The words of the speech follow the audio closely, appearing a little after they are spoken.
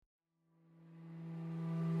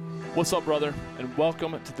What's up, brother, and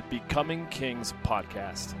welcome to the Becoming Kings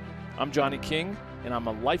podcast. I'm Johnny King, and I'm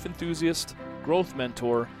a life enthusiast, growth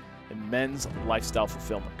mentor, and men's lifestyle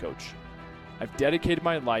fulfillment coach. I've dedicated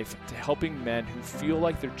my life to helping men who feel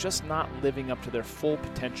like they're just not living up to their full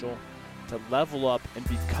potential to level up and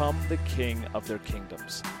become the king of their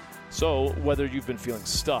kingdoms. So, whether you've been feeling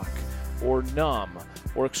stuck, or numb,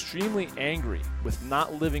 or extremely angry with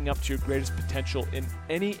not living up to your greatest potential in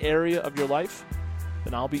any area of your life,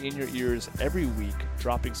 then I'll be in your ears every week,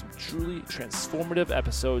 dropping some truly transformative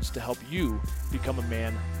episodes to help you become a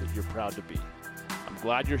man that you're proud to be. I'm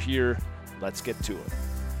glad you're here. Let's get to it.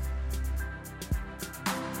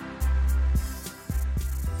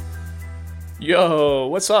 Yo,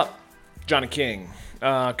 what's up? Johnny King,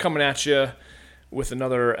 coming at you with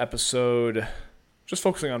another episode, just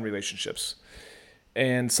focusing on relationships.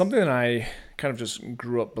 And something that I kind of just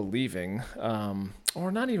grew up believing, or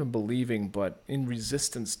not even believing, but in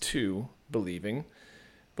resistance to believing.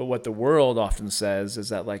 But what the world often says is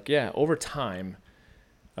that, over time,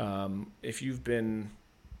 if you've been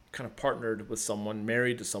kind of partnered with someone,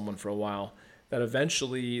 married to someone for a while, that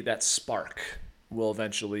eventually that spark will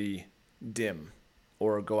eventually dim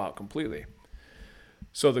or go out completely.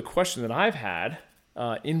 So the question that I've had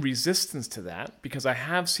in resistance to that, because I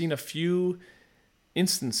have seen a few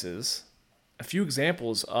instances, a few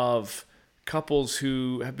examples of couples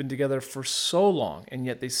who have been together for so long, and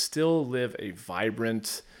yet they still live a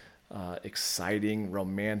vibrant, exciting,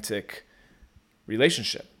 romantic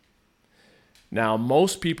relationship. Now,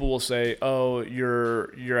 most people will say, oh,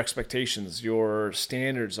 your expectations, your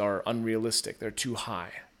standards are unrealistic. They're too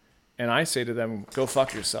high. And I say to them, go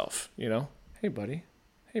fuck yourself, Hey, buddy.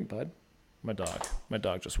 Hey, bud. My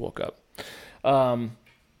dog just woke up.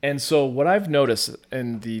 And so what I've noticed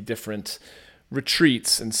in the different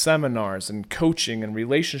retreats and seminars and coaching and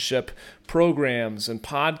relationship programs and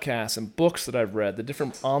podcasts and books that I've read, the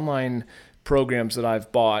different online programs that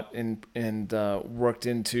I've bought and worked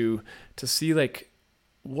into to see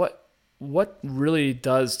what really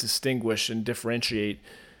does distinguish and differentiate,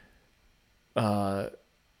 or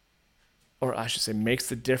I should say makes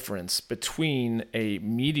the difference between a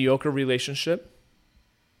mediocre relationship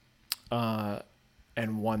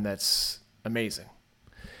and one that's amazing.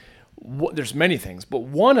 There's many things, but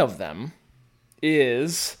one of them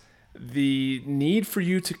is the need for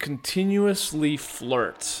you to continuously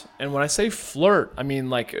flirt. And when I say flirt, I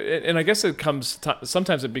mean and I guess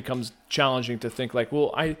sometimes it becomes challenging to think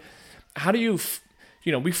how do you,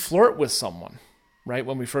 we flirt with someone, right?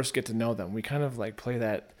 When we first get to know them, we kind of play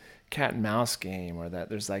that cat and mouse game, or that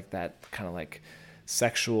there's that kind of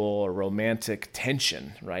sexual or romantic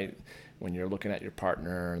tension, right? When you're looking at your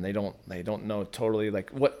partner and they don't know totally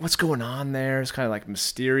what's going on there. It's kind of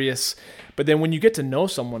mysterious. But then when you get to know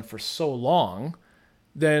someone for so long,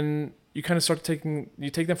 then you kind of start take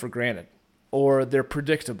them for granted, or they're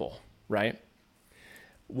predictable, right?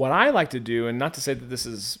 What I like to do, and not to say that this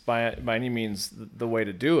is by any means the way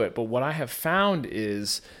to do it, but what I have found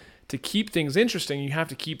is to keep things interesting, you have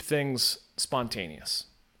to keep things spontaneous.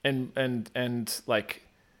 And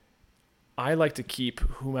I like to keep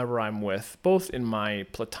whomever I'm with, both in my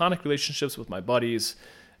platonic relationships with my buddies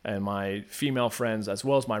and my female friends, as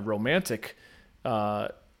well as my romantic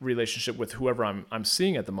relationship with whoever I'm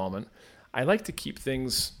seeing at the moment. I like to keep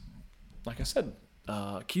things, like I said,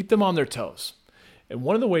 keep them on their toes. And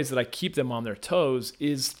one of the ways that I keep them on their toes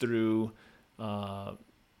is through kind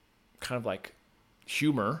of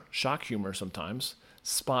humor, shock humor sometimes,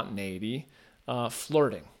 spontaneity,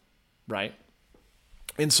 flirting, right?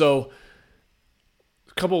 And so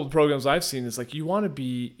a couple of programs I've seen is you want to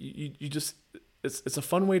be, you just, it's a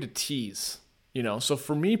fun way to tease, So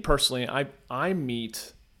for me personally, I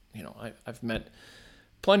meet, I've met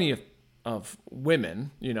plenty of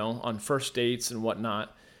women, on first dates and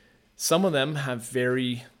whatnot. Some of them have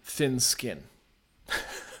very thin skin.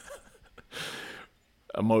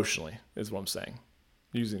 Emotionally is what I'm saying.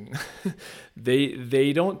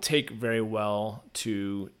 They don't take very well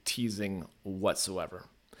to teasing whatsoever.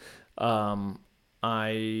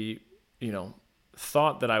 I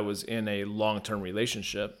thought that I was in a long-term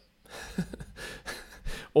relationship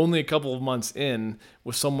only a couple of months in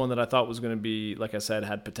with someone that I thought was going to be, like I said,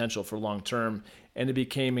 had potential for long-term. And it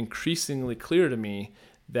became increasingly clear to me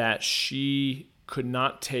that she could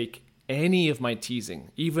not take any of my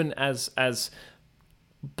teasing, even as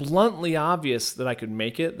bluntly obvious that I could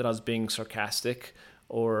make it, that I was being sarcastic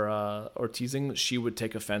or teasing. She would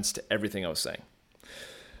take offense to everything I was saying.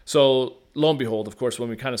 So lo and behold, of course, when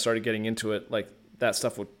we kind of started getting into it, that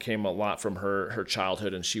stuff came a lot from her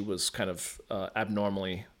childhood, and she was kind of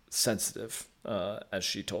abnormally sensitive, as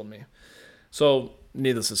she told me. So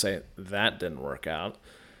needless to say, that didn't work out.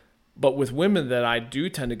 But with women that I do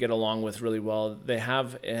tend to get along with really well, they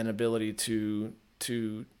have an ability to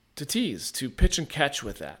tease, to pitch and catch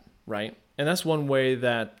with that, right? And that's one way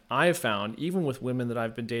that I have found, even with women that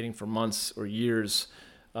I've been dating for months or years,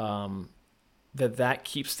 that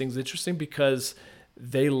keeps things interesting because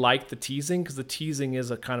they like the teasing, because the teasing is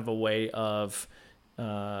a kind of a way of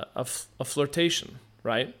flirtation,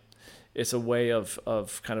 right? It's a way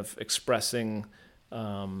of kind of expressing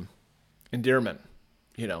endearment,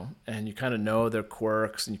 and you kind of know their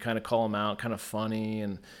quirks and you kind of call them out, kind of funny,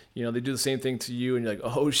 and they do the same thing to you, and you're like,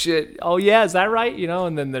 oh shit, oh yeah, is that right?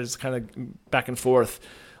 And then there's kind of back and forth,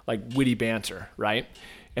 like witty banter, right?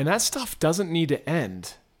 And that stuff doesn't need to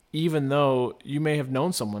end, even though you may have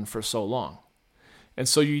known someone for so long. And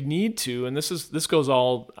so you need to, and this goes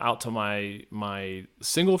all out to my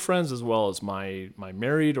single friends as well as my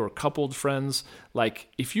married or coupled friends. Like,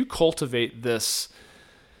 if you cultivate this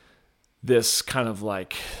kind of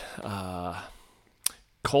like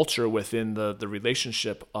culture within the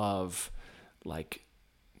relationship of like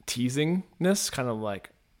teasingness, kind of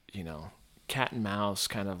like, cat and mouse,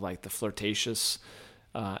 kind of like the flirtatious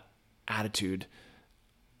attitude,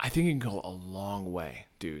 I think it can go a long way,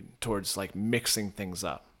 dude, towards like mixing things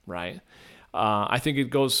up, right? I think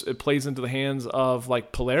it plays into the hands of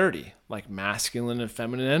like polarity, like masculine and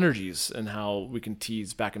feminine energies, and how we can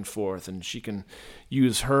tease back and forth, and she can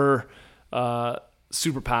use her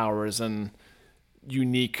superpowers and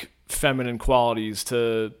unique feminine qualities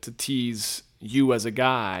to tease you as a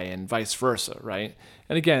guy, and vice versa, right?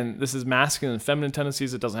 And again, this is masculine and feminine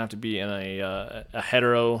tendencies. It doesn't have to be in a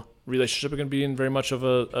hetero relationship. It can be in very much of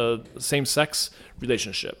a same-sex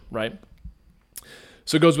relationship, right?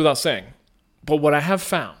 So it goes without saying. But what I have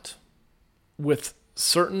found with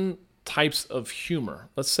certain types of humor,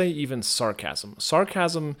 let's say even sarcasm.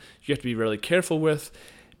 Sarcasm you have to be really careful with,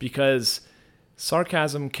 because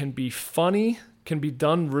sarcasm can be funny, can be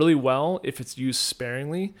done really well if it's used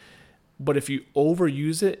sparingly, but if you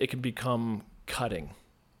overuse it, it can become cutting,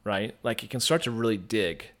 right? Like, it can start to really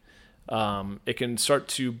dig. It can start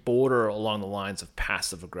to border along the lines of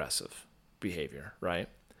passive-aggressive behavior, right?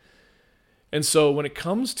 And so when it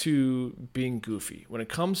comes to being goofy, when it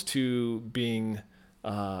comes to being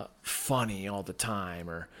funny all the time,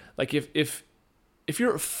 or like if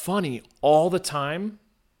you're funny all the time,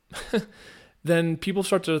 then people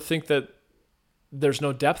start to think that there's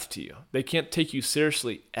no depth to you. They can't take you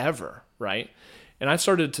seriously ever, right? And I've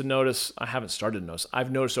noticed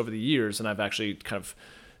over the years, and I've actually kind of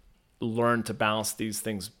learned to balance these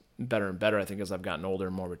things better and better, I think, as I've gotten older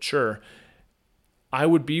and more mature. I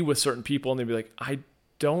would be with certain people and they'd be like, I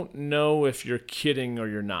don't know if you're kidding or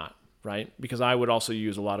you're not, right? Because I would also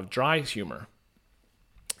use a lot of dry humor.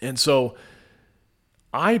 And so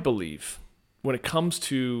I believe when it comes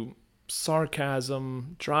to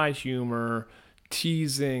sarcasm, dry humor,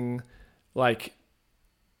 teasing, like,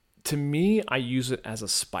 to me, I use it as a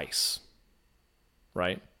spice,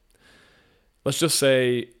 right? Let's just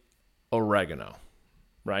say oregano,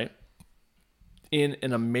 right? In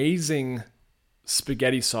an amazing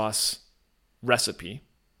spaghetti sauce recipe,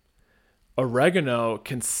 oregano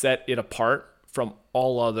can set it apart from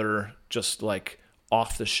all other just like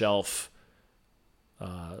off the shelf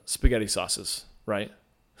spaghetti sauces, right?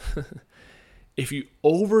 If you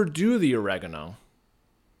overdo the oregano,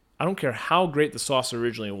 I don't care how great the sauce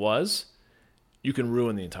originally was, you can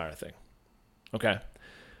ruin the entire thing. Okay?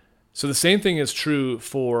 So the same thing is true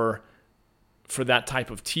for that type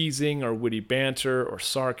of teasing or witty banter or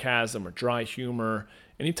sarcasm or dry humor,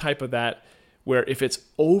 any type of that, where if it's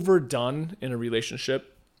overdone in a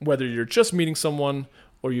relationship, whether you're just meeting someone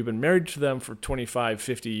or you've been married to them for 25,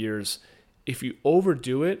 50 years, if you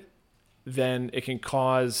overdo it, then it can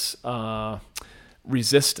cause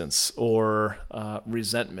resistance or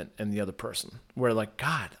resentment in the other person. Where like,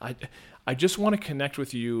 God, I just want to connect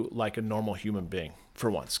with you like a normal human being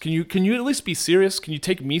for once. Can you at least be serious? Can you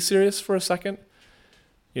take me serious for a second?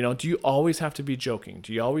 Do you always have to be joking?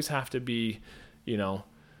 Do you always have to be,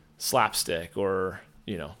 slapstick or,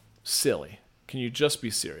 silly? Can you just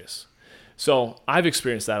be serious? So I've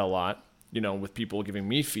experienced that a lot, with people giving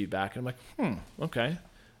me feedback, and I'm like, okay,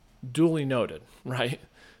 duly noted, right?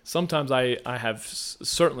 Sometimes I have,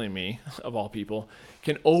 certainly me, of all people,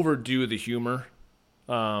 can overdo the humor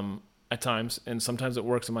at times, and sometimes it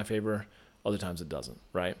works in my favor, other times it doesn't,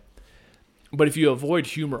 right? But if you avoid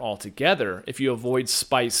humor altogether, if you avoid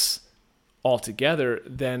spice altogether,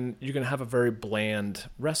 then you're going to have a very bland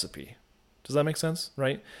recipe. Does that make sense,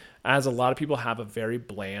 right? As a lot of people have a very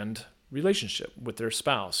bland relationship with their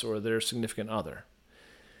spouse or their significant other.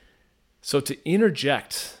 So to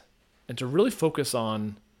interject and to really focus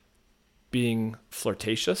on being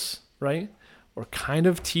flirtatious, right? Or kind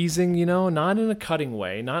of teasing, not in a cutting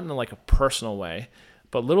way, not in like a personal way,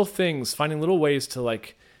 but little things, finding little ways to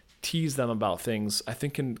like tease them about things, I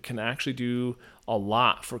think can actually do a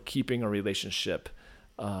lot for keeping a relationship,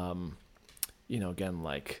 again,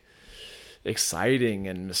 like exciting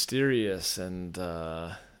and mysterious and,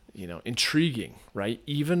 intriguing, right?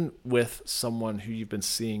 Even with someone who you've been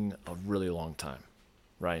seeing a really long time,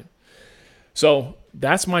 right? So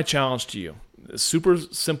that's my challenge to you. A super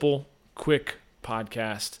simple, quick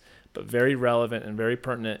podcast, but very relevant and very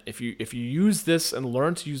pertinent. If you use this and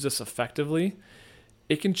learn to use this effectively,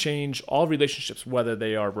 it can change all relationships, whether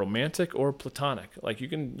they are romantic or platonic. Like you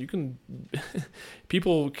can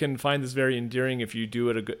people can find this very endearing if you do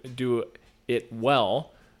it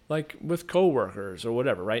well, like with coworkers or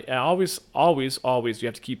whatever, right? Always, you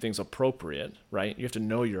have to keep things appropriate, right? You have to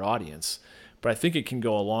know your audience. But I think it can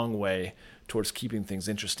go a long way towards keeping things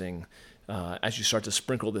interesting as you start to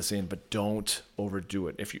sprinkle this in, but don't overdo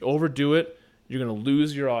it. If you overdo it, you're going to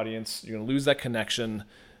lose your audience. You're going to lose that connection.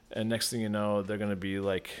 And next thing you know, they're going to be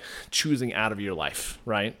like choosing out of your life,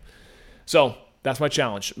 right? So that's my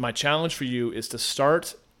challenge. My challenge for you is to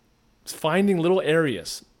start finding little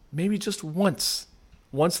areas, maybe just once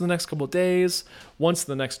in the next couple of days, once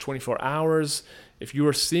in the next 24 hours. If you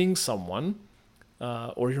are seeing someone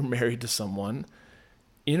or you're married to someone,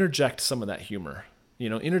 interject some of that humor,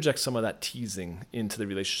 interject some of that teasing into the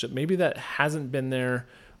relationship. Maybe that hasn't been there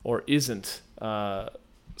or isn't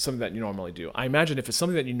something that you normally do. I imagine if it's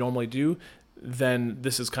something that you normally do, then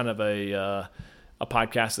this is kind of a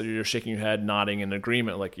podcast that you're shaking your head, nodding in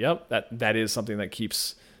agreement, like, yep, that is something that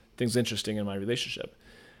keeps things interesting in my relationship.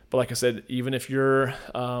 But like I said, even if you're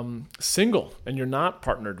single and you're not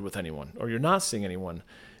partnered with anyone or you're not seeing anyone,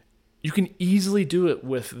 you can easily do it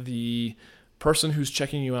with the person who's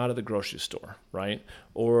checking you out at the grocery store, right?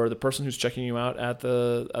 Or the person who's checking you out at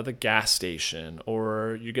the gas station,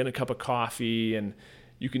 or you get a cup of coffee and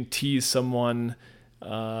you can tease someone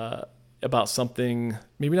about something,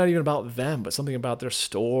 maybe not even about them, but something about their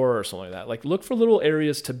store or something like that. Like look for little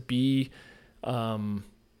areas to be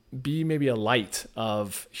maybe a light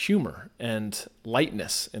of humor and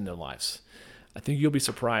lightness in their lives. I think you'll be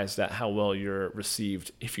surprised at how well you're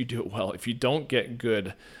received if you do it well. If you don't get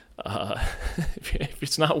good, if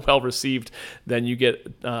it's not well received, then you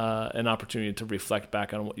get an opportunity to reflect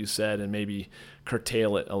back on what you said and maybe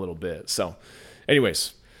curtail it a little bit. So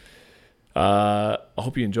anyways, I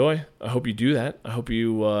hope you enjoy. I hope you do that. I hope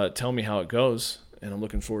you tell me how it goes. And I'm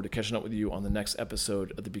looking forward to catching up with you on the next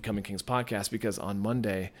episode of the Becoming Kings podcast, because on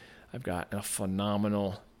Monday, I've got a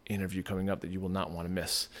phenomenal interview coming up that you will not want to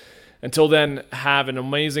miss. Until then, have an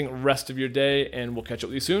amazing rest of your day, and we'll catch up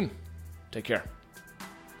with you soon. Take care.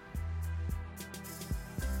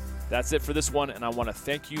 That's it for this one, and I want to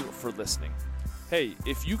thank you for listening. Hey,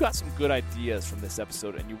 if you got some good ideas from this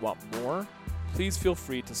episode and you want more, please feel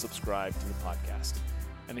free to subscribe to the podcast.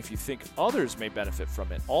 And if you think others may benefit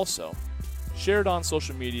from it also, share it on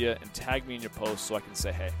social media and tag me in your posts so I can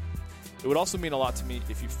say hey. It would also mean a lot to me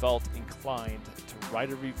if you felt inclined to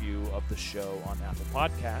write a review of the show on Apple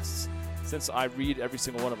Podcasts, since I read every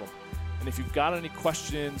single one of them. And if you've got any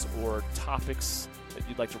questions or topics that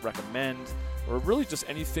you'd like to recommend, or really just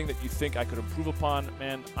anything that you think I could improve upon,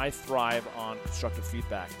 man, I thrive on constructive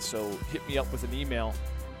feedback. So hit me up with an email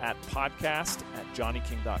at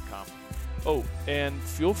podcast@johnnyking.com. Oh, and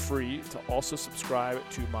feel free to also subscribe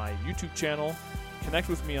to my YouTube channel, connect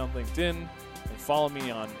with me on LinkedIn, and follow me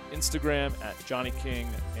on Instagram at Johnny King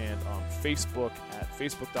and on Facebook at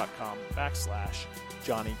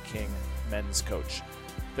facebook.com/Johnny King Men's Coach.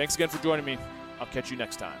 Thanks again for joining me. I'll catch you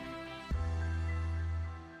next time.